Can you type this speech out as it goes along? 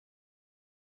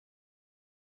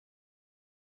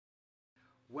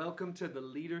Welcome to the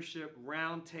Leadership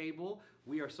Roundtable.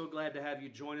 We are so glad to have you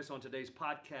join us on today's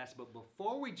podcast. But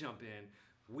before we jump in,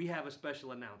 we have a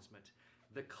special announcement.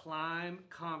 The Climb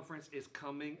Conference is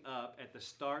coming up at the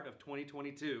start of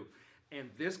 2022. And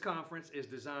this conference is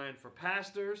designed for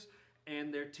pastors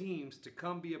and their teams to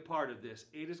come be a part of this.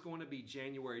 It is going to be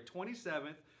January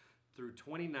 27th through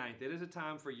 29th. It is a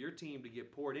time for your team to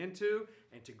get poured into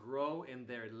and to grow in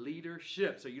their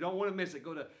leadership. So you don't want to miss it.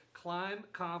 Go to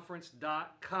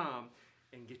climbconference.com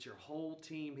and get your whole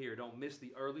team here. Don't miss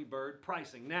the early bird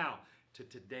pricing. Now to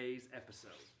today's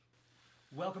episode.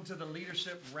 Welcome to the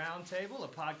Leadership Roundtable, a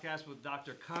podcast with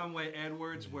Dr. Conway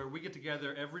Edwards, where we get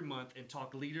together every month and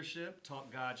talk leadership,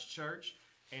 talk God's church,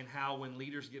 and how when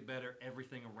leaders get better,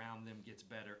 everything around them gets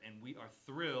better. And we are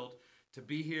thrilled to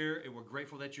be here, and we're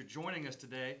grateful that you're joining us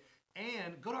today.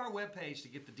 And go to our webpage to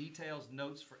get the details,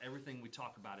 notes for everything we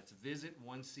talk about. It's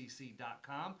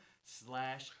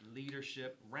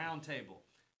visit1cc.com/leadership roundtable.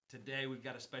 Today we've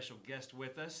got a special guest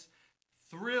with us.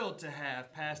 Thrilled to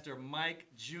have Pastor Mike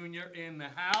Jr. in the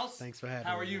house. Thanks for having me.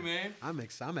 How are you, man? I'm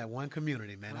at one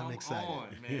community, man. I'm excited. Come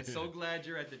on, man. So glad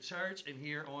you're at the church and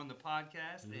here on the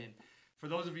podcast. Mm-hmm. And for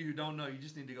those of you who don't know, you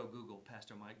just need to go Google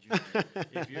Pastor Mike Jr.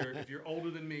 If you're older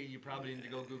than me, you probably need to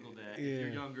go Google that. Yeah. If you're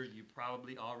younger, you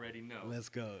probably already know. Let's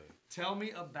go. Tell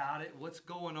me about it. What's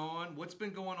going on? What's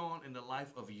been going on in the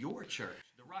life of your church,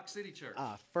 the Rock City Church?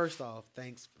 First off,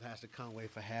 thanks, Pastor Conway,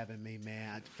 for having me,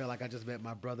 man. I feel like I just met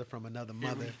my brother from another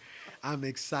mother. I'm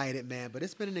excited, man. But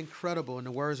it's been an incredible, in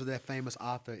the words of that famous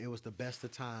author, it was the best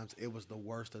of times. It was the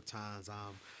worst of times.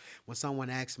 When someone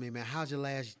asks me, man, how's your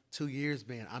last 2 years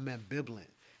been? I'm ambivalent,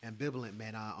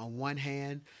 man. On one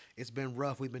hand, it's been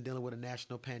rough. We've been dealing with a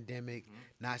national pandemic,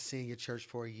 not seeing your church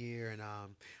for a year, and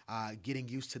getting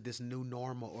used to this new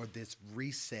normal or this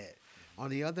reset. On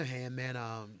the other hand, man,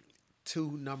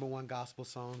 2 number one gospel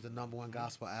songs, the number one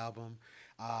gospel album,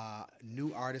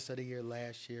 new Artist of the Year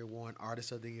last year, won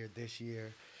Artist of the Year this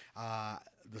year.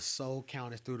 The soul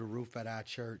count is through the roof at our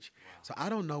church. Wow. So I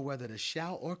don't know whether to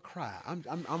shout or cry.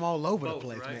 I'm all over the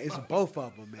place, right? Man. It's both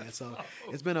of them, man. So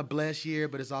it's been a blessed year,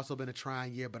 but it's also been a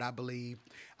trying year. But I believe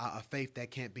a faith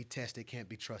that can't be tested can't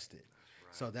be trusted.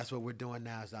 Right. So that's what we're doing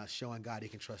now, is showing God He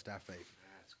can trust our faith.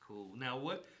 That's cool. Now,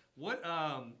 what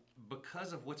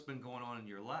because of what's been going on in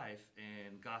your life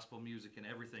and gospel music and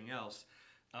everything else,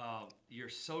 your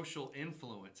social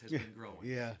influence has been growing.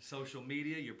 Yeah. Social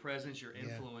media, your presence, your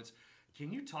influence. Yeah.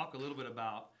 Can you talk a little bit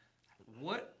about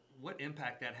what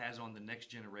impact that has on the next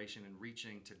generation in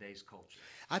reaching today's culture?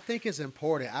 I think it's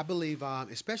important. I believe,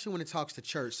 especially when it talks to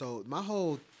church. So my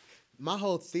whole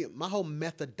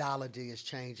methodology is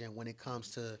changing when it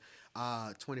comes to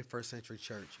 21st century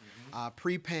church. Mm-hmm.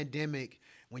 Pre-pandemic,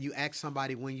 when you ask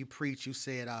somebody when you preach, you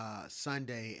said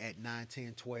Sunday at 9,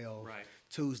 10, 12, right.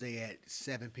 Tuesday at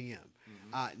 7 p.m.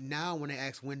 Mm-hmm. Now when they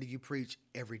ask when do you preach,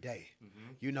 every day.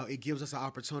 Mm-hmm. You know, it gives us an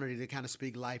opportunity to kind of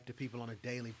speak life to people on a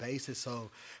daily basis. So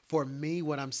for me,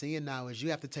 what I'm seeing now is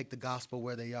you have to take the gospel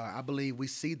where they are. I believe we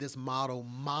see this model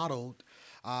modeled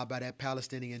by that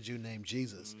Palestinian Jew named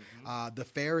Jesus. Mm-hmm. The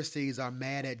Pharisees are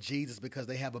mad at Jesus because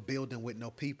they have a building with no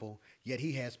people, yet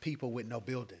he has people with no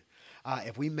building.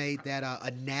 If we made that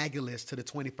analogous to the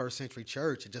 21st century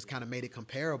church, it just kind of made it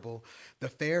comparable. The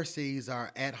Pharisees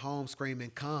are at home screaming,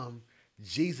 come.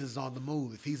 Jesus is on the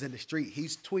move. If he's in the street,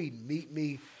 he's tweeting, meet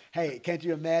me. Hey, can't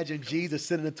you imagine Jesus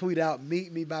sending a tweet out,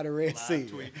 meet me by the Red Sea.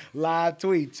 Live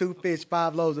tweet, 2 fish,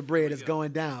 5 loaves of bread is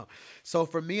going down. So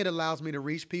for me, it allows me to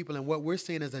reach people. And what we're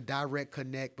seeing is a direct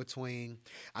connect between,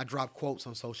 I drop quotes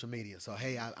on social media. So,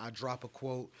 hey, I drop a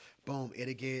quote, boom,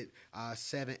 it'll get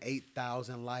 7,000,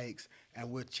 8,000 likes. And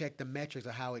we'll check the metrics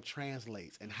of how it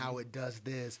translates and how it does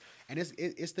this. And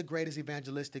it's the greatest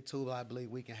evangelistic tool I believe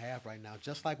we can have right now,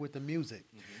 just like with the music.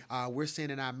 Mm-hmm. We're seeing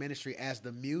in our ministry, as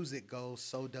the music goes,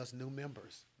 so does new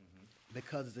members.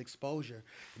 Because it's exposure.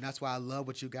 And that's why I love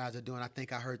what you guys are doing. I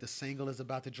think I heard the single is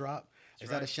about to drop. Is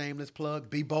that a shameless plug?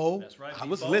 Be Bold? That's right. I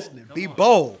was listening. Be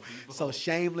bold. So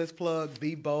shameless plug,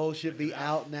 Be Bold should be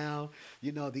out now.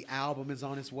 You know, the album is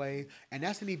on its way. And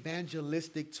that's an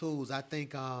evangelistic tool. I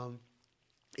think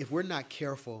if we're not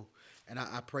careful, and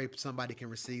I pray somebody can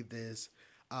receive this,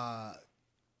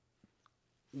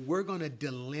 we're going to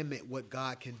delimit what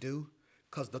God can do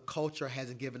because the culture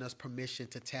hasn't given us permission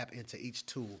to tap into each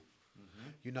tool.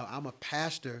 You know, I'm a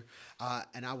pastor,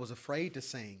 and I was afraid to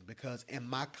sing because in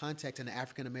my context, in the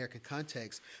African-American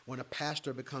context, when a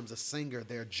pastor becomes a singer,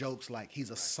 there are jokes like he's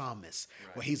a psalmist,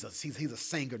 or he's a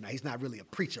singer now. He's not really a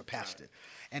preacher pastor. Right.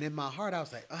 And in my heart, I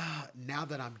was like, now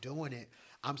that I'm doing it,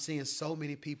 I'm seeing so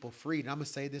many people freed. And I'm going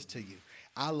to say this to you.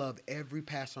 I love every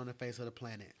pastor on the face of the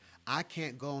planet. I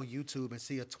can't go on YouTube and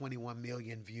see a 21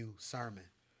 million view sermon.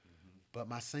 But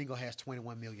my single has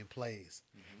 21 million plays.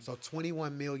 So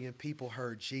 21 million people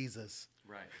heard Jesus.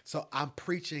 Right. So I'm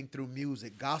preaching through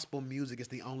music. Gospel music is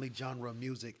the only genre of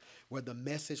music where the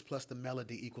message plus the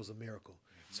melody equals a miracle.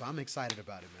 So I'm excited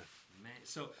about it, man.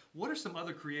 So what are some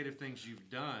other creative things you've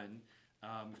done?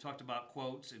 We've talked about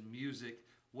quotes and music.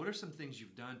 What are some things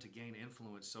you've done to gain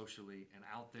influence socially and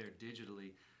out there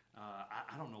digitally?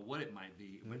 I don't know what it might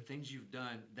be, but things you've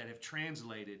done that have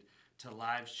translated to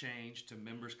lives change, to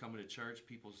members coming to church,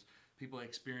 people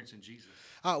experiencing Jesus.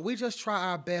 We just try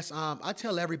our best. I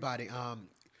tell everybody,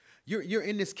 you're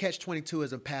in this catch-22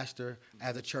 as a pastor,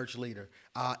 as a church leader.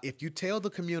 If you tell the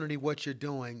community what you're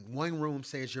doing, one room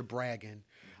says you're bragging.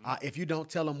 If you don't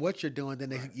tell them what you're doing, then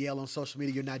they yell on social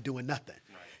media, you're not doing nothing.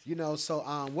 Right. So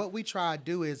what we try to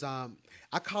do is, I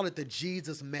call it the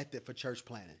Jesus method for church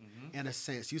planning, in a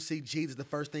sense. You see, Jesus, the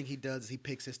first thing he does is he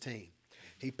picks his team.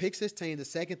 He picks his team. The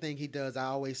second thing he does, I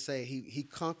always say, he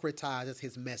concretizes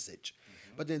his message.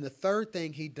 But then the third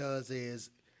thing he does is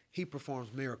he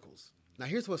performs miracles. Now,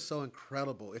 here's what's so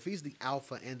incredible. If he's the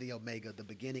Alpha and the Omega, the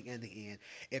beginning and the end,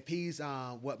 if he's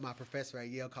what my professor at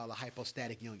Yale called a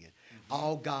hypostatic union,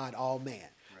 all God, all man.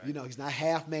 Right. He's not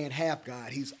half man, half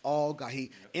God. He's all God. He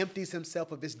empties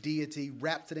himself of his deity,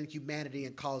 wraps it in humanity,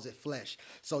 and calls it flesh.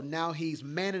 So now he's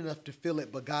man enough to feel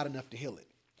it, but God enough to heal it.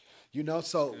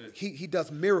 So he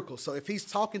does miracles. So if he's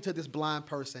talking to this blind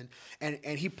person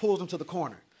and he pulls him to the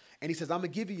corner and he says, I'm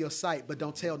going to give you your sight, but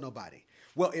don't tell nobody.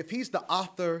 Well, if he's the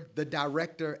author, the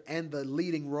director, and the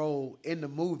leading role in the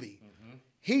movie,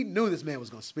 he knew this man was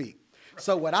going to speak. Right.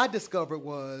 So what I discovered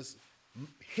was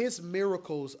his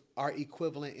miracles are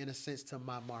equivalent in a sense to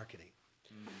my marketing.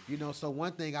 So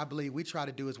one thing I believe we try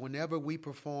to do is whenever we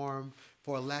perform,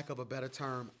 for lack of a better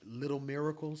term, little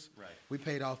miracles, we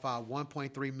paid off our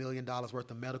 $1.3 million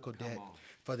worth of medical debt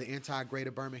for the entire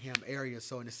greater Birmingham area.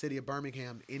 So in the city of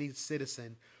Birmingham, any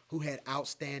citizen who had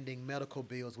outstanding medical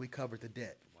bills, we covered the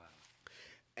debt. Wow.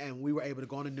 And we were able to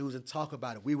go on the news and talk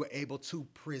about it. We were able to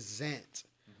present,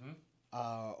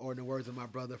 or in the words of my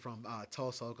brother from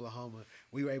Tulsa, Oklahoma,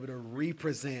 we were able to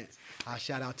represent,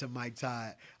 shout out to Mike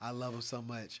Todd, I love him so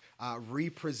much,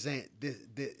 represent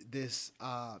this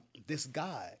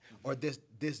God, or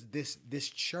this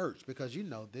church, because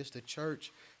the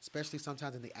church, especially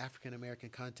sometimes in the African American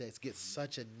context, gets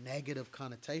such a negative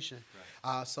connotation.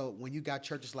 Right. So when you got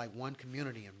churches like One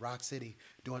Community in Rock City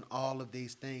doing all of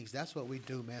these things, that's what we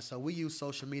do, man. So we use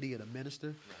social media to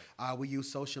minister. Right. We use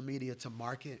social media to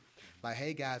market. Like,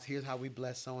 hey, guys, here's how we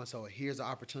bless so-and-so. Here's an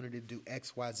opportunity to do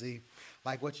X, Y, Z.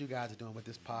 Like what you guys are doing with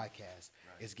this podcast.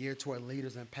 Right. It's geared toward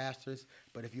leaders and pastors.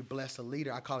 But if you bless a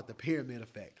leader, I call it the pyramid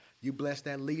effect. You bless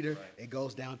that leader, it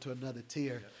goes down to another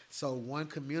tier. Yep. So One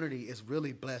Community is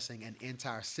really blessing an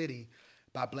entire city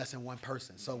by blessing one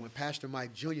person. So when Pastor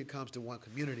Mike Jr. comes to One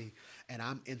Community and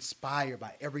I'm inspired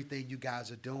by everything you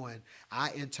guys are doing,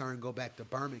 I in turn go back to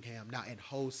Birmingham now, and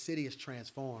whole city is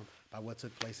transformed by what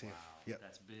took place here. Wow, yep.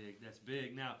 That's big. That's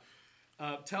big. Now,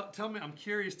 tell me, I'm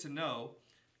curious to know,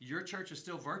 your church is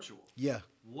still virtual. Yeah.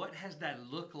 What has that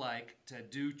looked like to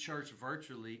do church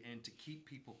virtually and to keep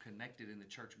people connected in the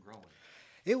church growing?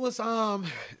 It was,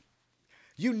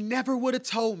 you never would have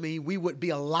told me we would be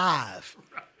alive.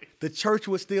 Right. The church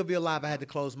would still be alive. I had to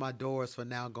close my doors for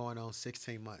now going on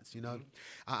 16 months.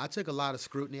 I took a lot of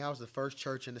scrutiny. I was the first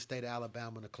church in the state of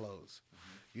Alabama to close.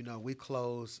 We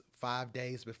closed 5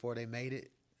 days before they made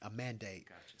it a mandate.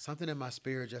 Gotcha. Something in my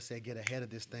spirit just said, get ahead of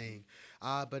this thing.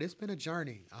 But it's been a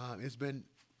journey.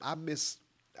 I miss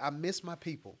my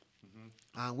people.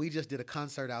 We just did a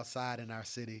concert outside in our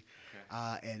city.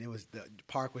 Okay. And the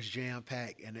park was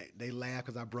jam-packed, and they laughed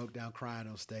because I broke down crying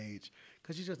on stage.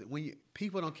 Because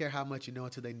people don't care how much you know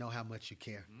until they know how much you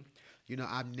care.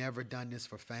 I've never done this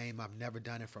for fame. I've never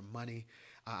done it for money.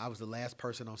 I was the last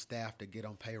person on staff to get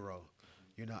on payroll.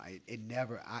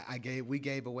 We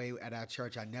gave away at our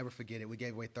church, I never forget it, we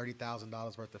gave away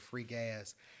 $30,000 worth of free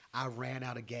gas. I ran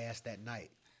out of gas that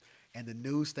night. And the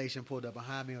news station pulled up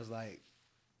behind me and was like,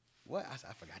 what?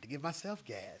 I forgot to give myself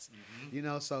gas.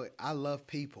 So I love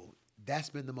people. That's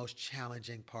been the most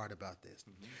challenging part about this.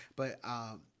 But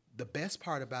the best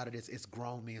part about it is it's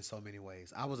grown me in so many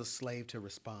ways. I was a slave to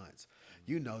response.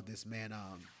 This, man.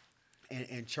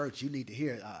 And church, you need to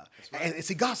hear it. Right. And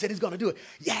see, God said he's going to do it.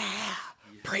 Yeah,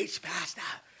 preach, pastor.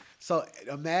 So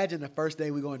imagine the first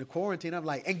day we go into quarantine, I'm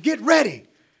like, and get ready.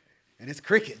 And it's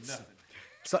crickets.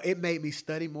 So it made me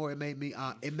study more. It made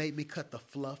me cut the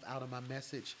fluff out of my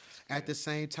message. At the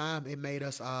same time, it made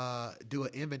us do an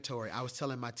inventory. I was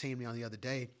telling my team the other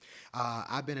day,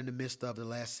 I've been in the midst of the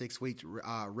last 6 weeks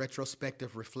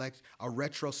retrospective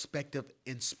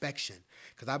inspection,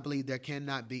 because I believe there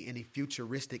cannot be any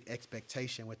futuristic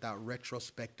expectation without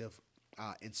retrospective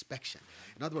inspection.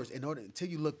 In other words, until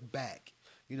you look back,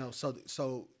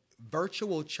 so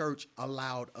virtual church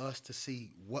allowed us to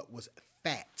see what was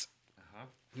fact.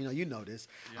 You know this.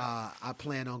 Yeah. I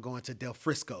plan on going to Del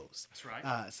Frisco's. That's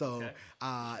right.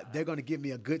 They're going to give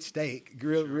me a good steak,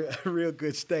 real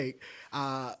good steak.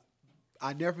 I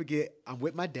never forget, I'm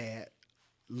with my dad,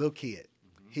 little kid.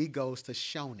 Mm-hmm. He goes to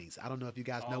Shoney's. I don't know if you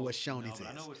guys know what Shoney's is.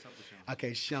 I know what's up with Shoney's.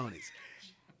 Okay, Shoney's.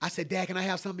 I said, Dad, can I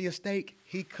have some of your steak?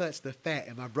 He cuts the fat,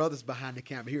 and my brother's behind the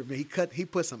camera. He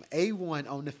put some A1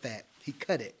 on the fat. He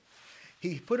cut it.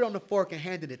 He put it on the fork and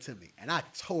handed it to me, and I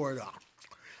tore it off.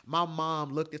 My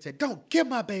mom looked and said, "Don't give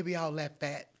my baby all that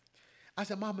fat." I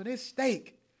said, "Mama, this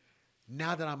steak."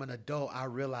 Now that I'm an adult, I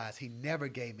realize he never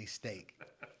gave me steak.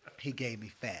 He gave me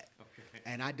fat. Okay.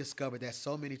 And I discovered that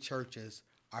so many churches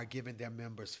are giving their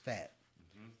members fat.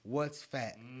 Mm-hmm. What's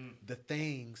fat? The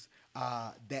things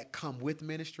that come with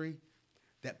ministry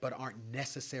but aren't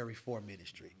necessary for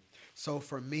ministry. So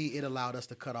for me, it allowed us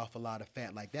to cut off a lot of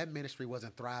fat. Like, that ministry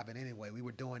wasn't thriving anyway. We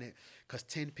were doing it because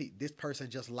this person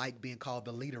just liked being called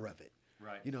the leader of it.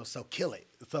 Right. So kill it.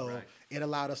 So It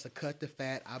allowed us to cut the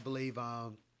fat. I believe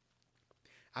now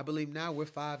we're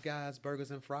Five Guys,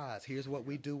 Burgers and Fries. Here's what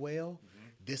we do well. Mm-hmm.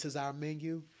 This is our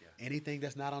menu. Yeah. Anything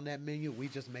that's not on that menu, we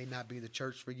just may not be the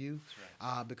church for you.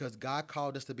 That's right. Because God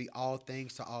called us to be all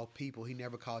things to all people. He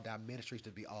never called our ministries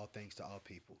to be all things to all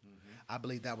people. Mm-hmm. I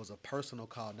believe that was a personal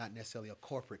call, not necessarily a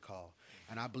corporate call.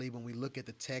 And I believe when we look at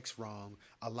the text wrong,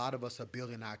 a lot of us are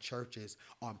building our churches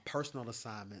on personal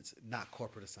assignments, not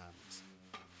corporate assignments.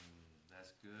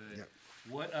 That's good. Yep.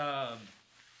 What?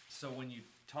 So when you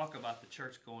talk about the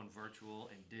church going virtual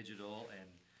and digital, and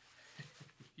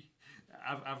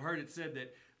I've heard it said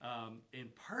that in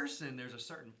person there's a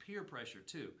certain peer pressure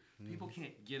too. People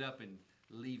can't get up and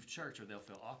leave church or they'll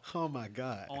feel awkward. Oh my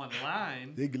God.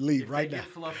 Online, they can leave right now. If they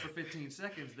get fluffed for 15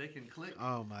 seconds, they can click.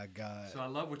 Oh my God. So I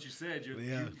love what you said.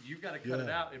 You've got to cut it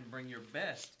out and bring your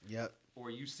best. Yep.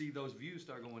 Or you see those views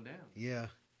start going down. Yeah.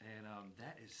 And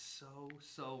that is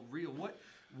so real.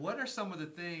 What are some of the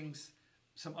things,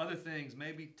 some other things,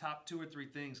 maybe top 2 or 3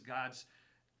 things God's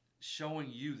showing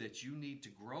you that you need to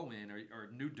grow in, or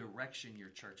new direction your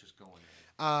church is going in?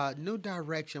 New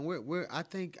direction. I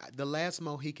think the last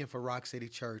Mohican for Rock City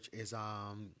Church is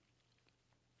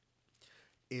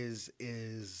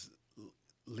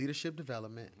leadership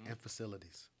development and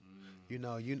facilities.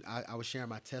 I was sharing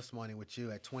my testimony with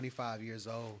you. At 25 years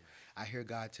old, I hear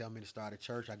God tell me to start a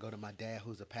church. I go to my dad,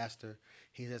 who's a pastor.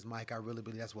 He says, "Mike, I really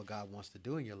believe that's what God wants to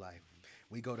do in your life."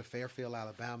 We go to Fairfield,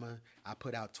 Alabama. I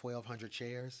put out 1,200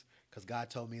 chairs because God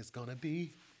told me it's going to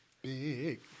be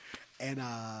big. And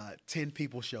 10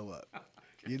 people show up,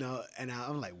 and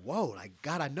I'm like, whoa, like,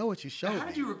 God, I know what you showed me. How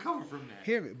did you recover from that?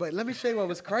 Hear me. But let me show you what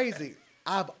was crazy.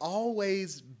 I've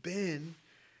always been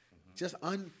just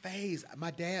unfazed.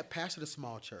 My dad pastored a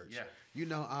small church. Yeah.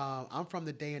 I'm from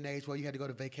the day and age where you had to go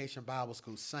to vacation Bible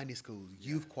school, Sunday school,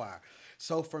 youth choir.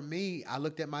 So for me, I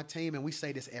looked at my team, and we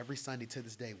say this every Sunday to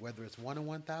this day, whether it's 1 or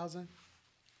 1,000,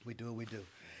 we do what we do.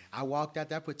 I walked out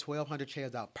there, I put 1,200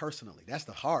 chairs out personally. That's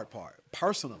the hard part,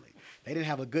 personally. They didn't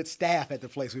have a good staff at the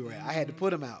place we were at. I had to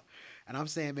put them out. And I'm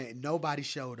saying, man, nobody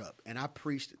showed up. And I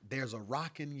preached, "There's a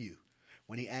rock in you."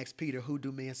 When he asked Peter, "Who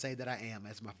do men say that I am?"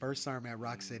 That's my first sermon at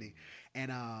Rock City.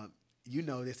 And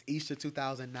this Easter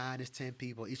 2009 is 10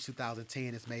 people. Easter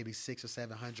 2010 is maybe 600 or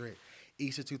 700.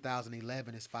 Easter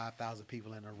 2011 is 5,000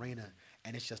 people in the arena.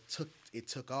 And it just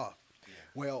took off. Yeah.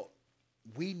 Well,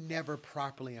 we never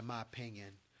properly, in my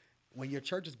opinion, when your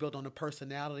church is built on the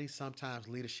personality, sometimes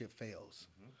leadership fails.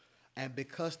 Mm-hmm. And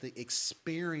because the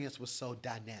experience was so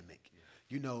dynamic,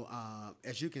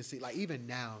 as you can see, like even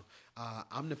now,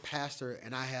 I'm the pastor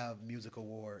and I have music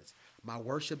awards. My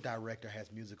worship director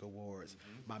has music awards.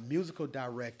 Mm-hmm. My musical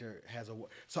director has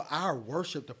awards. So our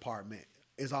worship department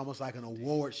is almost like an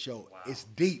award show. Wow. It's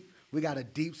deep. We got a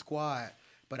deep squad,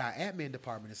 but our admin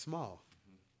department is small.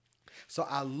 So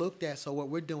I looked at, what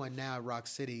we're doing now at Rock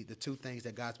City, the 2 things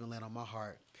that God's been laying on my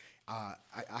heart, I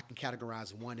can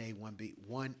categorize 1A, 1B,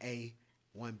 1A,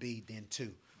 1B, then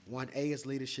 2. 1A is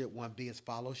leadership, 1B is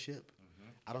fellowship.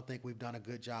 I don't think we've done a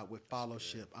good job with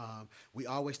fellowship. We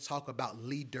always talk about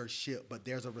leadership, but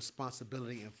there's a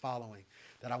responsibility in following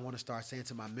that I want to start saying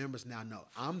to my members now. No,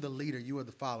 I'm the leader, you are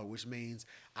the follower, which means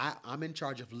I'm in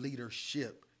charge of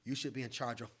leadership. You should be in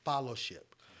charge of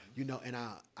fellowship. you know, and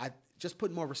I just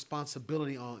put more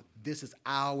responsibility on this is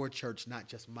our church, not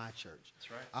just my church.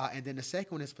 That's right. And then the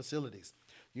second one is facilities.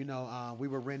 You know, we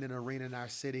were renting an arena in our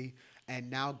city, and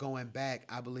now going back,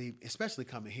 I believe, especially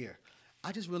coming here,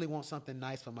 I just really want something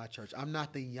nice for my church. I'm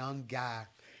not the young guy.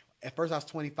 At first, I was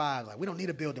 25. Like, we don't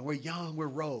need a building. We're young. We're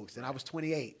rogues. And I was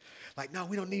 28. Like, no,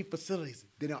 we don't need facilities.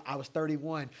 Then I was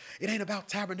 31. It ain't about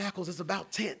tabernacles. It's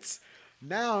about tents.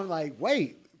 Now I'm like,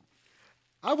 wait,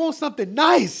 I want something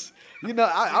nice. You know,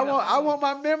 I want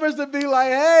my members to be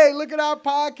like, hey, look at our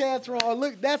podcast room. Or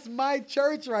look, that's my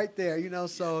church right there. You know,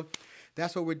 so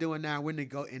that's what we're doing now. We're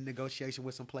in negotiation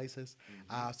with some places.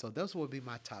 So those will be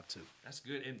my top two. That's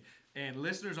good. And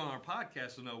listeners on our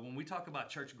podcast will know when we talk about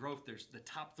church growth, there's the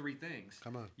top three things.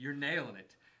 Come on. You're nailing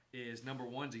it. Is number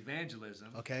one is evangelism.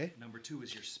 Okay. Number two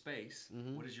is your space.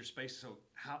 What is your space? So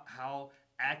how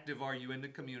active are you in the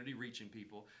community reaching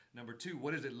people? Number two,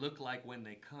 what does it look like when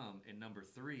they come? And number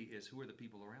three is who are the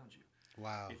people around you?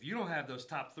 Wow. If you don't have those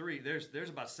top three, there's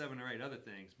about 7 or 8 other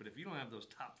things. But if you don't have those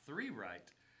top three right,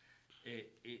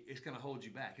 it's going to hold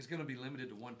you back. It's going to be limited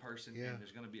to one person, and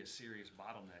there's going to be a serious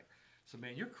bottleneck. So,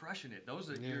 man, you're crushing it. Those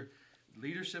are your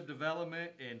leadership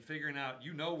development and figuring out,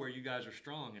 where you guys are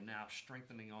strong and now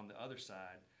strengthening on the other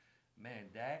side. Man,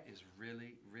 that is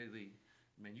really, really,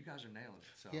 man, you guys are nailing it.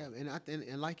 So. Yeah,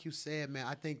 and like you said, man,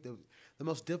 I think the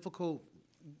most difficult,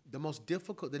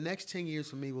 the next 10 years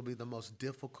for me will be the most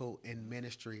difficult in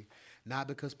ministry, not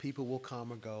because people will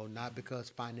come or go, not because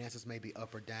finances may be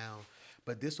up or down,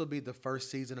 but this will be the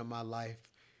first season of my life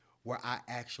where I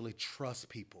actually trust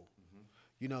people.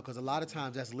 You know, because a lot of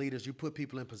times as leaders, you put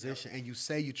people in position and you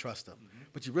say you trust them,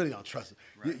 but you really don't trust them.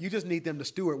 Right. You just need them to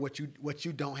steward what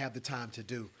you don't have the time to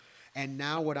do. And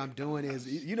now what I'm doing is,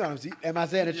 am I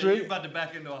saying the truth? You're about to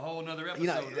back into a whole nother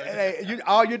episode.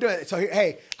 All you're doing. So,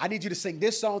 hey, I need you to sing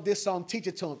this song, teach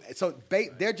it to them. So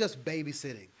they're just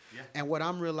babysitting. Yeah. And what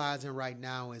I'm realizing right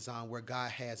now is where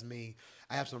God has me.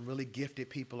 I have some really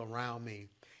gifted people around me,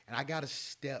 and I got to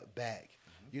step back.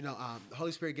 You know, the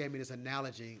Holy Spirit gave me this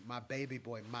analogy. My baby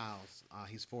boy, Miles,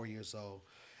 he's 4 years old.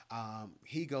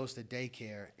 He goes to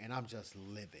daycare, and I'm just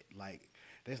livid. Like,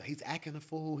 he's acting a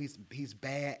fool. He's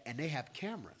bad, and they have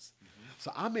cameras.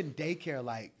 So I'm in daycare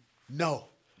like, no,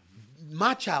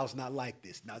 my child's not like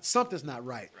this. Now, something's not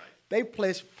right. They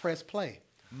press play.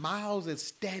 Miles is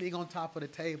standing on top of the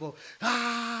table.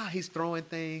 He's throwing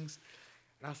things.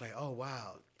 And I was like, oh,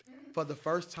 wow. For the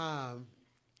first time,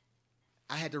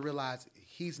 I had to realize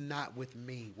he's not with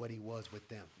me what he was with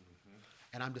them.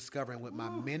 And I'm discovering with my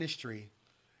ministry,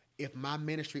 if my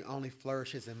ministry only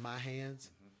flourishes in my hands,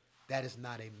 that is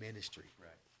not a ministry. Right.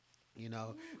 You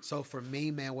know? So for me,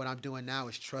 man, what I'm doing now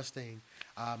is trusting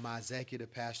my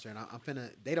executive pastor. And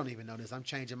they don't even know this, I'm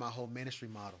changing my whole ministry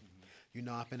model. You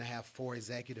know, I'm going to have 4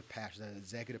 executive pastors, an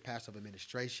executive pastor of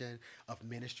administration, of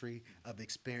ministry, of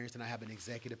experience, and I have an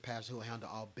executive pastor who will handle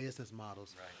all business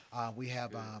models. Right. We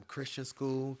have Christian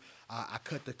school. I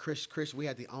cut the Christian. We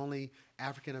had the only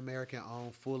African-American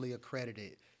owned, fully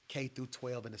accredited K through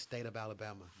 12 in the state of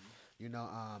Alabama. You know,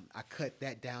 I cut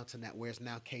that down to where it's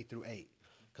now K through 8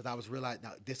 because I was realizing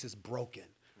now this is broken.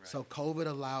 Right. So COVID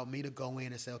allowed me to go in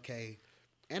and say, okay,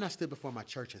 and I stood before my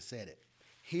church and said it.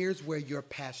 Here's where your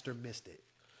pastor missed it.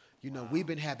 You know, we've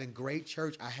been having great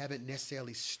church. I haven't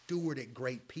necessarily stewarded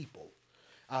great people.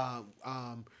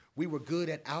 We were good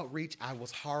at outreach. I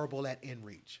was horrible at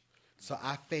in-reach. So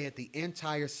I fed the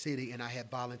entire city, and I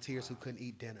had volunteers who couldn't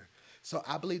eat dinner. So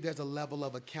I believe there's a level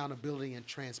of accountability and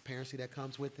transparency that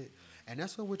comes with it. And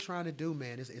that's what we're trying to do,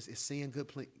 man, is seeing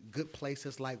good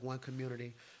places like One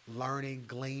Community, learning,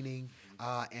 gleaning,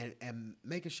 and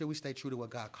making sure we stay true to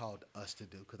what God called us to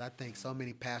do. Because I think so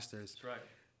many pastors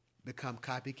become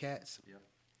copycats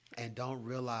and don't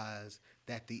realize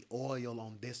that the oil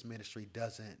on this ministry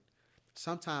doesn't.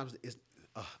 Sometimes it's,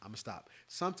 I'm going to stop.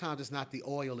 Sometimes it's not the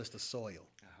oil, it's the soil.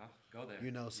 Go there.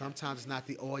 You know, sometimes it's not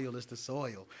the oil, it's the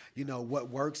soil. You know, what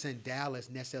works in Dallas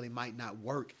necessarily might not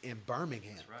work in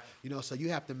Birmingham. That's right. You know, so you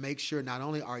have to make sure not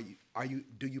only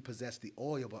do you possess the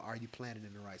oil, but are you planted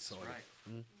in the right soil? That's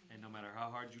right. And no matter how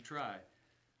hard you try,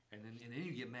 and then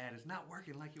you get mad, it's not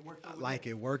working like it worked over there. Like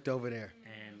it worked over there.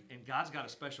 And God's got a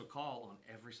special call on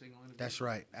every single individual. That's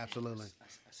right. Absolutely.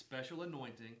 A special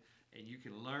anointing, and you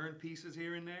can learn pieces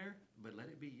here and there, but let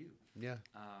it be you. Yeah.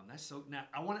 That's so. Now,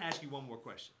 I want to ask you one more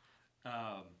question.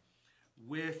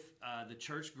 With the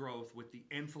church growth, with the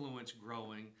influence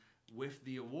growing, with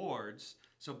the awards.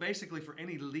 So basically for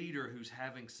any leader who's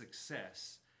having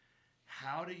success,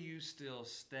 how do you still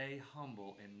stay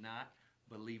humble and not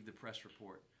believe the press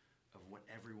report of what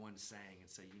everyone's saying and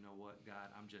say, you know what, God,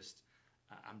 I'm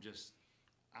just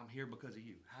I'm here because of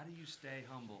you. How do you stay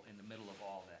humble in the middle of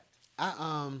all that?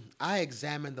 I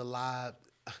examine the live.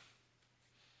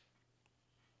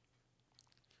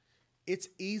 It's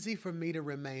easy for me to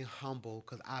remain humble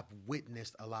because I've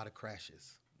witnessed a lot of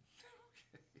crashes.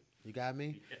 You got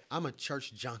me? Yeah. I'm a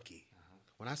church junkie.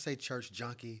 When I say church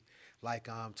junkie, like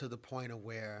to the point of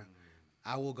where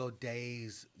I will go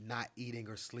days not eating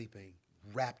or sleeping,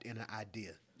 wrapped in an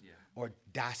idea. Or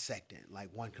dissecting, like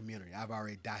one community. I've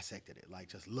already dissected it, like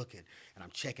just looking, and I'm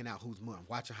checking out who's moving,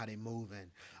 watching how they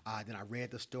moving. Then I read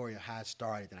the story of how it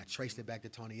started, then I traced it back to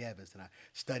Tony Evans, and I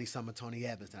studied some of Tony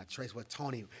Evans, and I traced what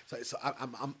Tony. So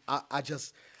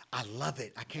I love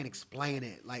it. I can't explain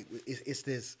it. Like it's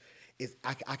this.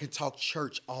 I can talk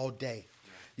church all day.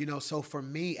 You know, so for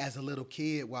me as a little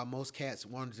kid, while most cats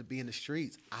wanted to be in the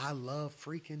streets, I love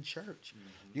freaking church.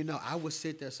 You know, I would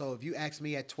sit there. So if you ask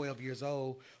me at 12 years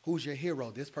old, who's your hero?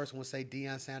 This person would say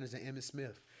Deion Sanders and Emmitt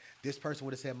Smith. This person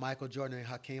would have said Michael Jordan and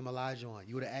Hakeem Olajuwon.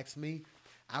 You would have asked me,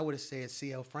 I would have said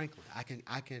C.L. Franklin.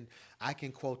 I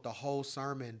can quote the whole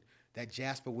sermon that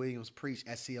Jasper Williams preached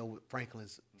at C.L.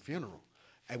 Franklin's funeral.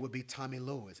 It would be Tommy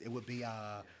Lewis. It would be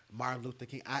Martin Luther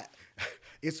King.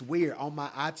 It's weird. On my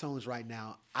iTunes right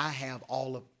now, I have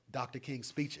all of Dr. King's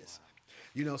speeches. Wow.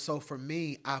 You know, so for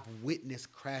me, I've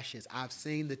witnessed crashes. I've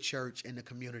seen the church in the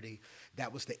community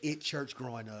that was the it church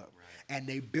growing up. Right. And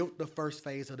they built the first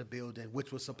phase of the building,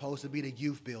 which was supposed to be the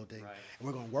youth building. Right. And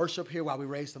we're going to worship here while we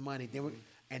raise the money.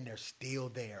 And they're still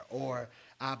there. Or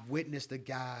I've witnessed a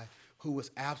guy who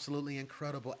was absolutely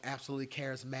incredible, absolutely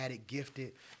charismatic,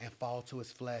 gifted, and fall to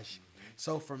his flesh.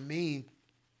 So for me,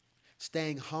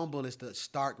 staying humble is the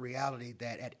stark reality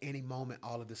that at any moment,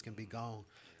 all of this can be gone.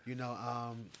 You know,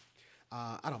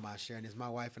 I don't mind sharing this. My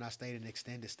wife and I stayed in an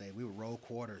extended stay. We would roll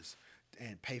quarters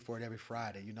and pay for it every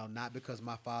Friday. You know, not because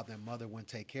my father and mother wouldn't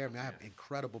take care of me. I have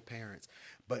incredible parents,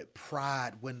 but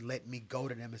pride wouldn't let me go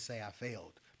to them and say I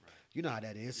failed. You know how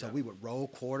that is. So we would roll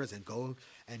quarters and go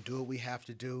and do what we have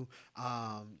to do.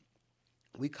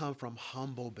 We come from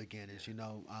humble beginnings, you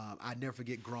know. I never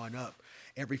forget growing up,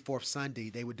 every fourth Sunday,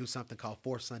 they would do something called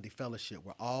Fourth Sunday Fellowship,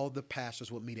 where all the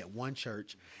pastors would meet at one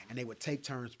church, and they would take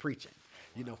turns preaching.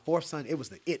 You know, fourth Sunday, it was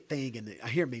the it thing, and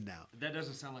hear me now. That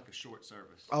doesn't sound like a short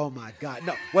service. Oh, my God.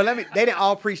 No. Well, they didn't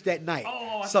all preach that night.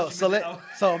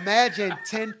 So imagine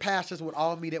 10 pastors would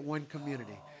all meet at one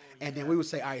community. And then we would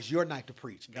say, all right, it's your night to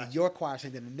preach. Gotcha. And your choir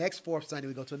sang. Then the next fourth Sunday,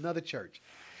 we go to another church.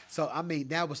 So, I mean,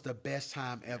 that was the best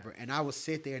time ever. And I would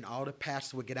sit there, and all the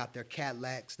pastors would get out their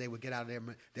Cadillacs. They would get out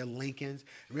their Lincolns.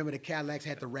 Remember the Cadillacs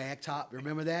had the rag top?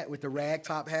 Remember that? With the rag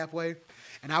top halfway?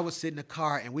 And I would sit in the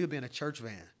car, and we would be in a church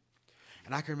van.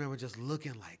 And I can remember just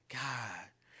looking like, God.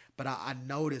 But I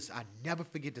noticed, I never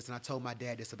forget this, and I told my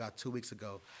dad this about 2 weeks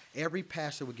ago. Every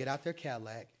pastor would get out their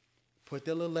Cadillac, put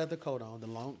their little leather coat on, the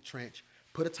long trench,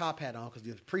 put a top hat on, because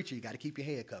you're a preacher, you got to keep your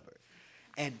head covered.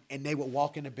 And they would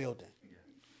walk in the building. Yeah.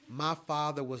 My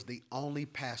father was the only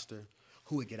pastor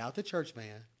who would get out the church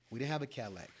van. We didn't have a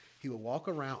Cadillac. He would walk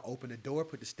around, open the door,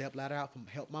 put the stepladder out,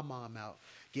 help my mom out,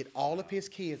 get all of his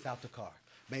kids out the car,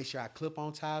 make sure our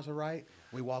clip-on ties were right.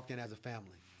 We walked in as a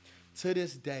family. To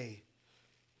this day,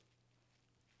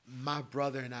 my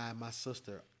brother and I and my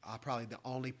sister are probably the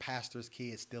only pastor's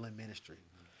kids still in ministry.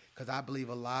 Because I believe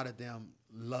a lot of them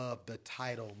love the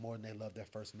title more than they love their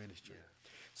first ministry. Yeah.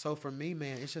 So for me,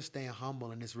 man, it's just staying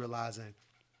humble and just realizing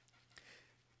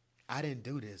I didn't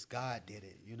do this. God did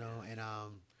it, you know,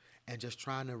 and just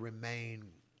trying to remain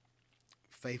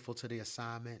faithful to the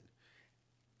assignment.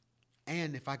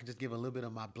 And if I could just give a little bit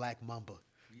of my Black Mamba,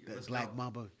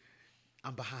 Mamba,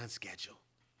 I'm behind schedule.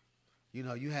 You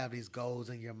know, you have these goals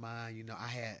in your mind. You know,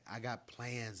 I got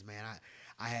plans, man.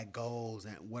 I had goals,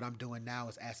 and what I'm doing now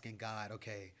is asking God,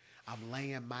 okay, I'm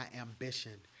laying my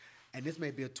ambition, and this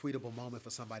may be a tweetable moment for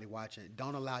somebody watching.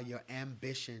 Don't allow your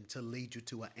ambition to lead you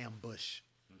to an ambush.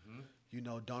 Mm-hmm. You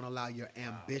know, don't allow your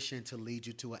ambition to lead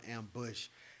you to an ambush.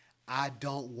 I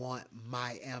don't want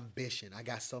my ambition. I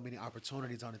got so many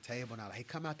opportunities on the table now. Like, hey,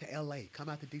 come out to L.A., come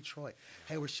out to Detroit.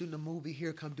 Hey, we're shooting a movie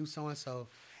here, come do so-and-so.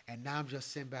 And now I'm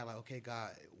just sitting back like, okay,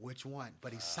 God, which one?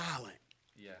 But he's silent.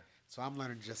 Yeah. So I'm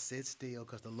learning to just sit still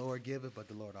because the Lord giveth, but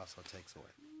the Lord also takes away.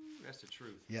 That's the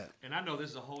truth. Yeah. And I know this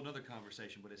is a whole other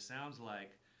conversation, but it sounds like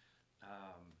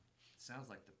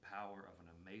the power of an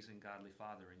amazing godly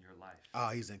father in your life. Oh,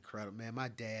 he's incredible, man. My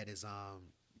dad is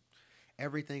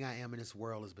everything I am in this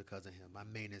world is because of him. I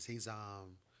mean,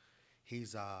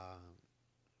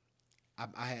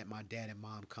 I had my dad and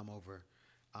mom come over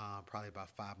probably about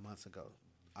 5 months ago.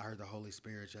 I heard the Holy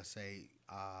Spirit just say,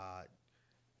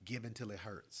 give until it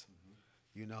hurts.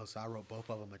 Mm-hmm. You know, so I wrote both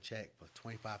of them a check for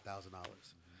 $25,000. Mm-hmm.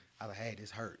 I was like, hey,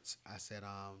 this hurts. I said,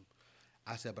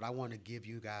 I said, but I want to give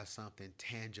you guys something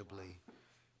tangibly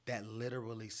that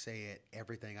literally said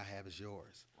everything I have is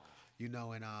yours. Wow. You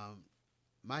know, and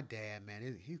my dad,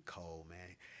 man, he's cold, man.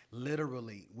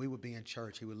 Literally, we would be in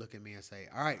church. He would look at me and say,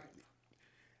 all right,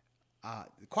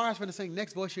 the choir's finna sing.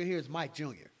 Next voice you'll hear is Mike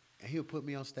Jr. And he would put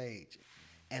me on stage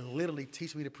and literally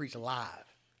teach me to preach live.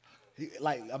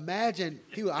 Like, imagine,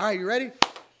 he would, all right, you ready?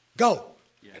 Go.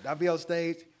 Yeah. And I'd be on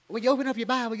stage. When you open up your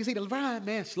Bible, you see the rhyme,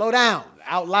 man, slow down,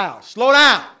 out loud, slow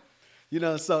down. You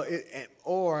know, so,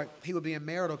 or he would be in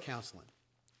marital counseling.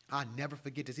 I'll never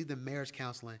forget this. He's in marriage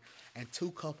counseling, and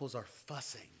two couples are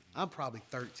fussing. I'm probably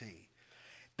 13.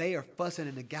 They are fussing,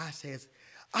 and the guy says,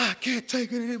 I can't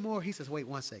take it anymore. He says, wait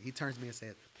one second. He turns to me and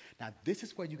says, now, this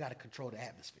is where you got to control the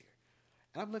atmosphere.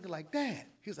 And I'm looking like, Dad.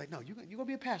 He was like, no, you're going to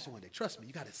be a pastor one day. Trust me,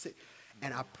 you got to sit.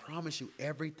 And I promise you,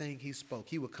 everything he spoke,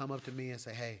 he would come up to me and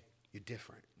say, hey, you're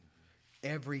different.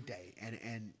 Every day.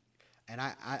 And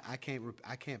I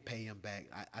can't pay him back.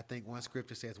 I think one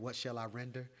scripture says, what shall I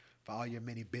render for all your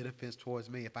many benefits towards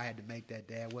me? If I had to make that,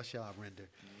 Dad, what shall I render?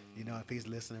 You know, if he's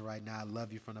listening right now, I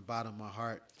love you from the bottom of my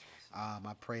heart.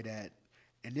 I pray that,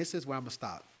 and this is where I'm going to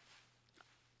stop.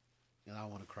 And I don't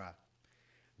want to cry.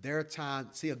 There are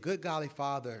times, see, a good godly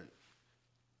father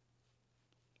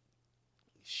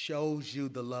shows you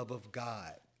the love of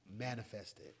God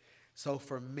manifested. So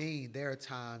for me, there are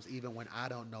times even when I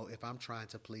don't know if I'm trying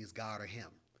to please God or him.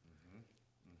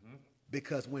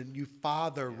 Because when you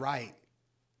father right,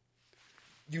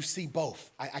 you see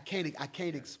both. I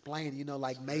can't explain, you know,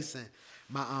 like Mason,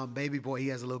 my baby boy, he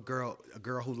has a girl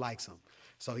who likes him.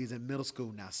 So he's in middle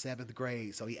school now, 7th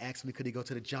grade. So he asked me, could he go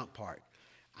to the jump park?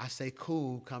 I say,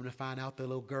 cool, come to find out the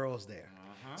little girl's there.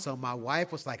 So my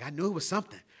wife was like, I knew it was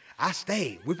something. I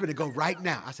stayed. We're going to go right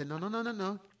now. I said,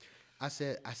 no. I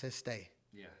said, stay.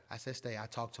 Yeah. I said, stay. I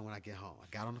talked to him when I get home. I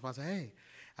got on the phone. I said, hey.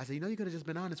 I said, you know, you could have just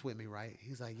been honest with me, right?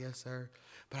 He's like, yes, sir.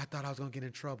 But I thought I was going to get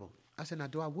in trouble. I said, now,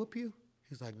 do I whoop you?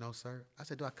 He's like, no, sir. I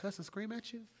said, do I cuss and scream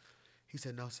at you? He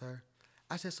said, no, sir.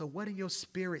 I said, so what in your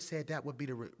spirit said that would be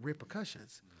the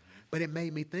repercussions? But it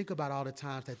made me think about all the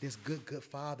times that this good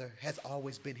father has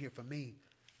always been here for me,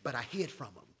 but I hid from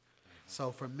him.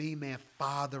 So for me, man,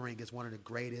 fathering is one of the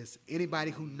greatest.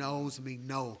 Anybody who knows me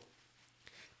know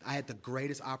I had the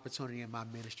greatest opportunity in my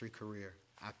ministry career.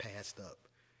 I passed up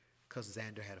because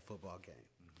Xander had a football game.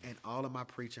 And all of my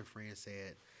preaching friends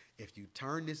said, if you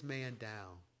turn this man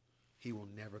down, he will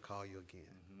never call you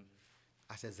again.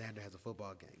 I said, Xander has a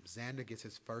football game. Xander gets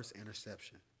his first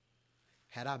interception.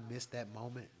 Had I missed that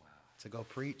moment to go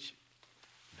preach,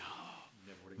 no.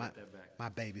 Never would have got that back. My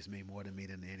babies mean more to me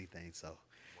than anything. So,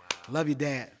 love you,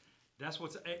 Dad. That's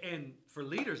what's, and for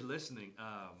leaders listening,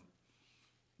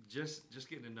 just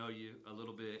getting to know you a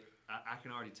little bit, I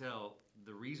can already tell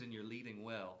the reason you're leading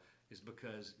well is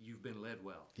because you've been led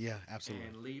well. Yeah, absolutely.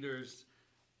 And leaders,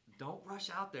 don't rush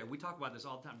out there. We talk about this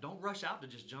all the time. Don't rush out to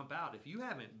just jump out. If you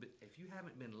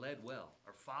haven't been led well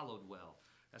or followed well,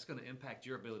 that's going to impact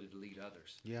your ability to lead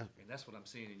others. Yeah. And that's what I'm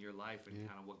seeing in your life and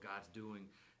kind of what God's doing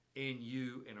in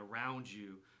you and around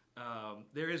you.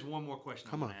 There is one more question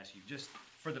I want to ask you. Just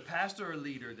for the pastor or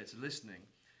leader that's listening,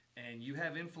 and you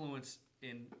have influence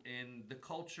in the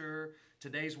culture,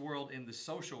 today's world, in the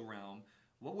social realm,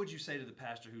 what would you say to the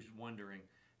pastor who's wondering,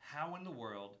 how in the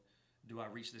world do I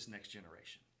reach this next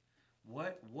generation?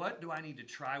 What do I need to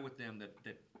try with them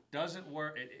that doesn't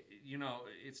work?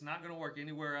 It's not going to work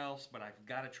anywhere else, but I've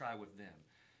got to try with them.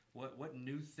 What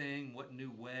new thing, what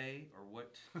new way, or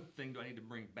what thing do I need to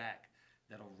bring back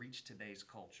that'll reach today's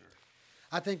culture?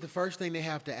 I think the first thing they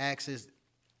have to ask is,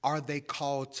 are they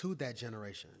called to that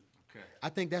generation? Okay. I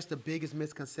think that's the biggest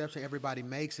misconception everybody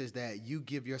makes, is that you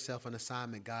give yourself an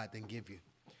assignment God then give you.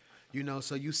 You know,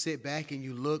 so you sit back and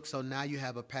you look, so now you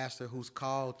have a pastor who's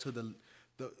called to the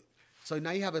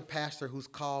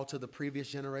previous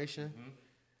generation,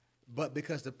 but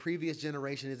because the previous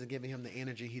generation isn't giving him the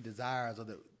energy he desires or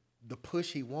the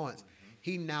push he wants,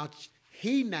 he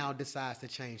now decides to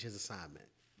change his assignment.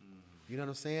 You know what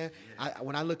I'm saying? Yeah.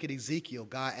 When I look at Ezekiel,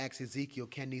 God asks Ezekiel,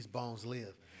 can these bones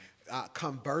live?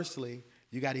 Conversely,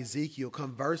 you got Ezekiel.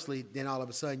 Conversely, then all of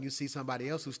a sudden you see somebody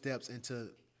else who steps into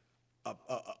a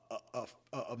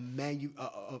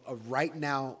right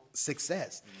now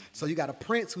success. So you got a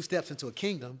prince who steps into a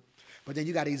kingdom, but then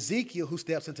you got Ezekiel who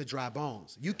steps into dry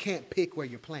bones. You can't pick where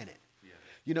you're planted.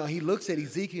 You know, he looks at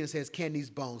Ezekiel and says, can these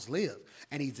bones live?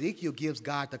 And Ezekiel gives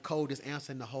God the coldest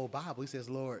answer in the whole Bible. He says,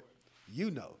 Lord,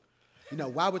 you know. You know,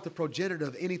 why would the progenitor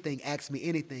of anything ask me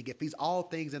anything? If he's all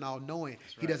things and all knowing,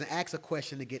 he doesn't ask a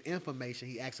question to get information.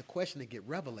 He asks a question to get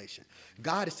revelation.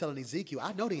 God is telling Ezekiel,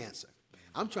 I know the answer.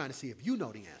 I'm trying to see if you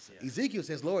know the answer. Ezekiel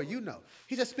says, Lord, you know.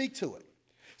 He says, speak to it.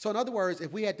 So in other words,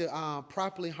 if we had to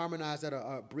properly harmonize that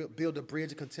or build a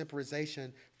bridge of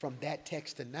contemporization from that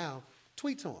text to now,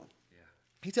 tweet to him. Yeah.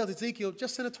 He tells Ezekiel,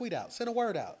 just send a tweet out, send a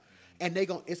word out. And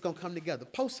it's going to come together.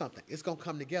 Post something. It's going to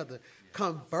come together. Yeah.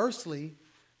 Conversely,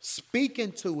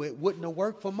 speaking to it wouldn't have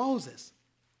worked for Moses.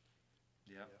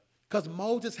 Because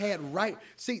Moses had right.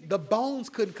 See, the bones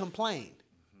couldn't complain.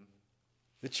 Mm-hmm.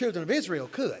 The children of Israel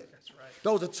could. That's right.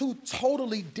 Those are two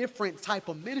totally different type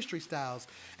of ministry styles.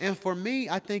 And for me,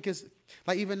 I think it's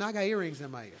like even I got earrings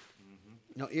in my ear.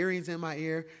 Mm-hmm. You know, earrings in my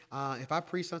ear. If I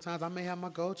preach, sometimes I may have my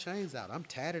gold chains out. I'm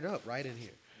tatted up right in here.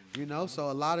 You know, so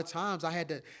a lot of times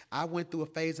I went through a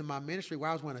phase in my ministry where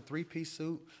I was wearing a 3-piece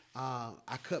suit.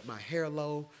 I cut my hair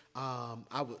low.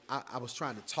 I was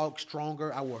trying to talk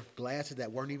stronger. I wore glasses that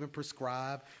weren't even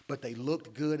prescribed, but they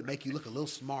looked good, make you look a little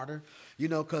smarter, you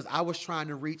know, because I was trying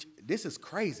to reach, this is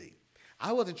crazy.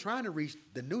 I wasn't trying to reach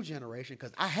the new generation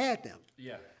because I had them.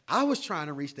 Yeah. I was trying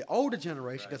to reach the older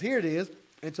generation because here it is,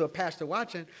 and to a pastor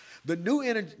watching, the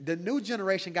new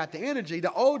generation got the energy,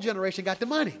 the old generation got the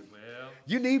money.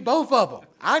 You need both of them.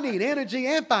 I need energy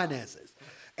and finances.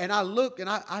 And I looked, and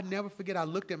I never forget, I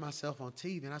looked at myself on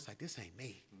TV, and I was like, this ain't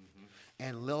me. Mm-hmm.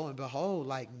 And lo and behold,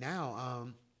 like now,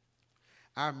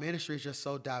 our ministry is just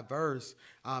so diverse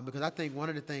because I think one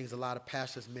of the things a lot of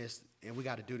pastors miss, and we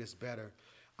got to do this better,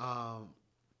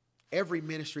 every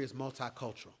ministry is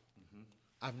multicultural. Mm-hmm.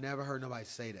 I've never heard nobody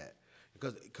say that.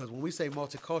 Because when we say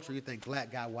multicultural, you think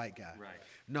black guy, white guy. Right.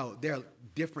 No, there are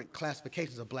different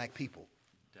classifications of black people.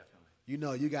 You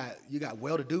know, you got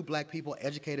well-to-do black people,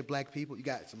 educated black people. You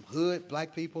got some hood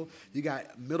black people. You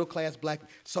got middle-class black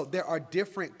people. So there are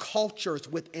different cultures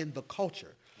within the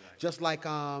culture. Right. Just like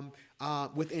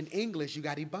within English, you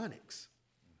got Ebonics.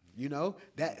 You know,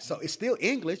 so it's still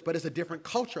English, but it's a different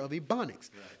culture of Ebonics.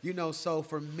 Right. You know, so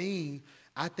for me,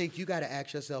 I think you got to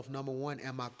ask yourself, number one,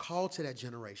 am I called to that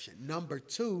generation? Number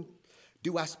two,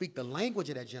 do I speak the language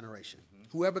of that generation?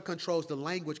 Mm-hmm. Whoever controls the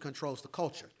language controls the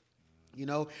culture. You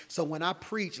know, so when I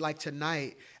preach like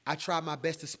tonight, I try my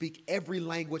best to speak every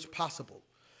language possible.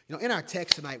 You know, in our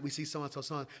text tonight, we see so-and-so,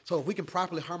 so-and-so. So if we can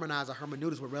properly harmonize our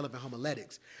hermeneutics with relevant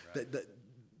homiletics, right.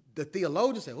 the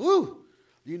theologians say, ooh,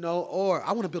 you know, or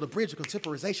I want to build a bridge of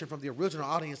contemporization from the original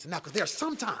audience to now, because there are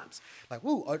sometimes like,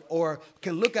 ooh, or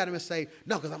can look at him and say,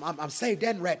 no, because I'm saved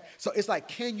and wrecked. So it's like,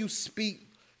 can you speak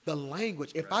the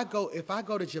language? If I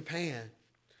go to Japan,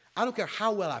 I don't care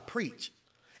how well I preach.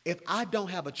 If I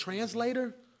don't have a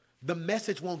translator, the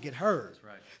message won't get heard.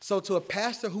 Right. So to a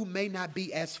pastor who may not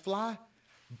be as fly,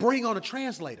 bring on a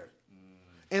translator.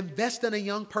 Invest in a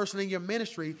young person in your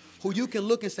ministry who you can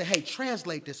look and say, hey,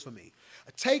 translate this for me.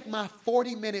 Take my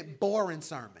 40-minute boring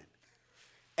sermon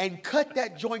and cut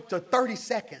that joint to 30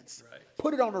 seconds. Right.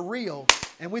 Put it on a reel,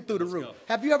 and we through the roof. Go.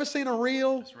 Have you ever seen a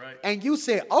reel? That's right. And you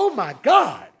said, oh, my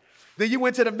God. Then you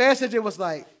went to the message. It was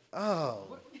like,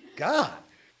 oh, God.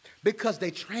 Because they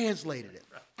translated it.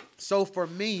 So for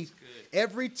me,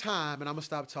 every time, and I'm going to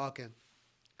stop talking,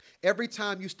 every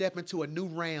time you step into a new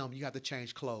realm, you have to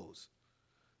change clothes.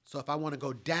 So if I want to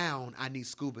go down, I need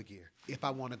scuba gear. If I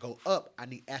want to go up, I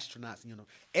need astronauts. You know,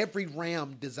 every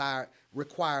realm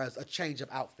requires a change of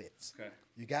outfits. Okay.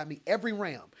 You got me? Every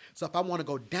realm. So if I want to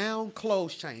go down,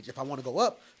 clothes change. If I want to go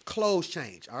up, clothes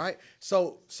change. All right?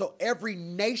 So every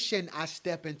nation I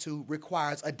step into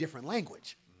requires a different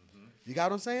language. You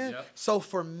got what I'm saying? Yep. So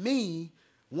for me,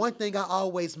 one thing I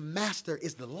always master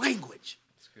is the language.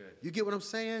 That's good. You get what I'm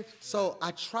saying? Yeah. So I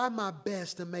try my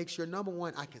best to make sure, number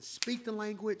one, I can speak the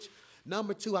language.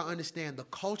 Number two, I understand the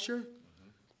culture.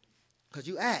 Because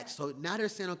you ask. So now they're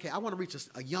saying, okay, I want to reach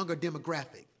a younger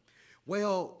demographic.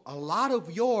 Well, a lot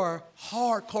of your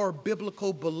hardcore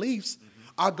biblical beliefs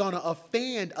are going to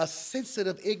offend a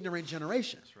sensitive, ignorant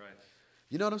generation. That's right.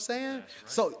 You know what I'm saying? Right.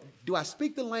 So do I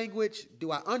speak the language?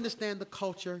 Do I understand the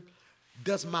culture?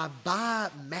 Does my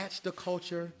vibe match the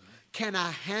culture? Can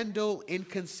I handle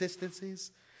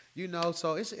inconsistencies? You know,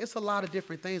 so it's a lot of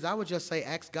different things. I would just say,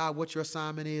 ask God what your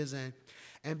assignment is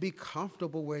and be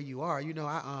comfortable where you are. You know,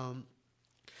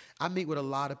 I meet with a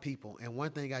lot of people, and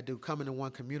one thing I do, come into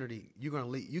one community, you're going to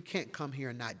leave. You can't come here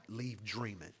and not leave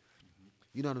dreaming.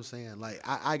 You know what I'm saying? Like,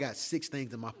 I got 6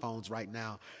 things in my phones right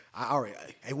now. And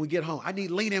when we get home, I need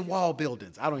lean-in wall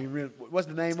buildings. I don't even remember, what's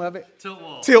the name of it? Tilt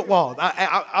walls. Tilt walls.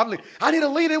 I need a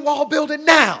lean-in wall building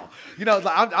now. You know,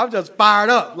 like, I'm just fired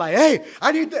up. Like, hey,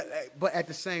 I need that. But at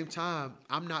the same time,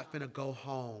 I'm not going to go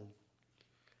home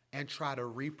and try to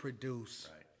reproduce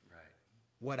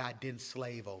what I didn't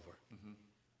slave over. Mm-hmm.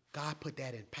 God put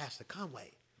that in Pastor Conway.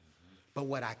 Mm-hmm. But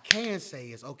what I can say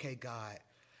is, okay, God,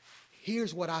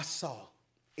 here's what I saw.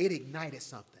 It ignited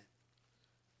something.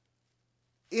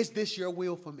 is this your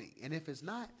will for me? And if it's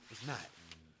not, it's not.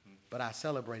 But I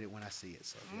celebrate it when I see it.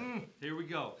 So here we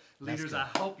go. Leaders, go. I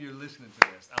hope you're listening to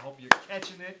this. I hope you're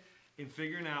catching it and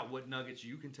figuring out what nuggets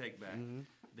you can take back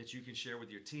that you can share with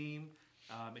your team.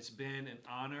 It's been an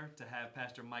honor to have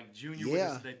Pastor Mike Jr. with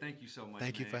us today. Thank you so much,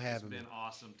 Thank you for having me. It's been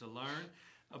awesome to learn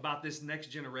about this next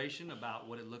generation, about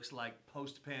what it looks like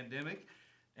post-pandemic,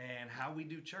 and how we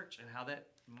do church, and how that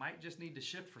might just need to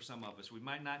shift for some of us. We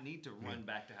might not need to run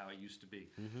back to how it used to be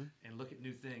and look at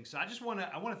new things. So I want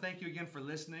to thank you again for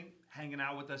listening, hanging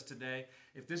out with us today.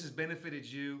 If this has benefited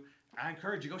you, I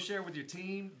encourage you, go share with your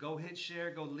team, go hit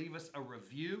share, go leave us a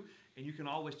review, and you can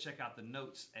always check out the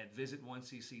notes at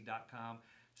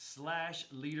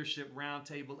visit1cc.com/leadership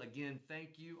roundtable. Again,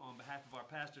 thank you on behalf of our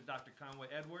pastor, Dr. Conway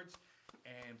Edwards,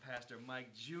 and Pastor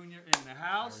Mike Jr. in the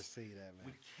house. I receive that, man.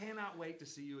 We cannot wait to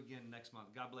see you again next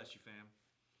month. God bless you, fam.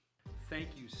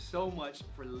 Thank you so much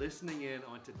for listening in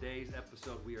on today's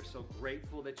episode. We are so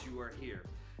grateful that you are here.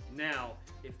 Now,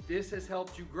 if this has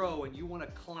helped you grow and you want to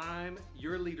climb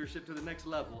your leadership to the next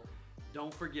level,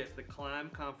 don't forget the Climb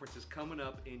Conference is coming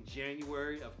up in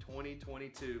January of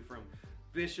 2022. From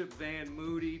Bishop Van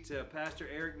Moody to Pastor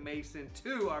Eric Mason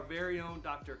to our very own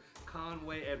Dr.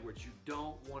 Conway Edwards. You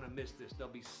don't want to miss this.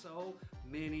 There'll be so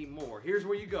many more. Here's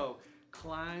where you go,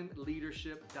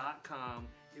 climbleadership.com.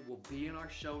 It will be in our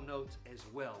show notes as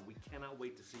well. We cannot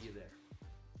wait to see you there.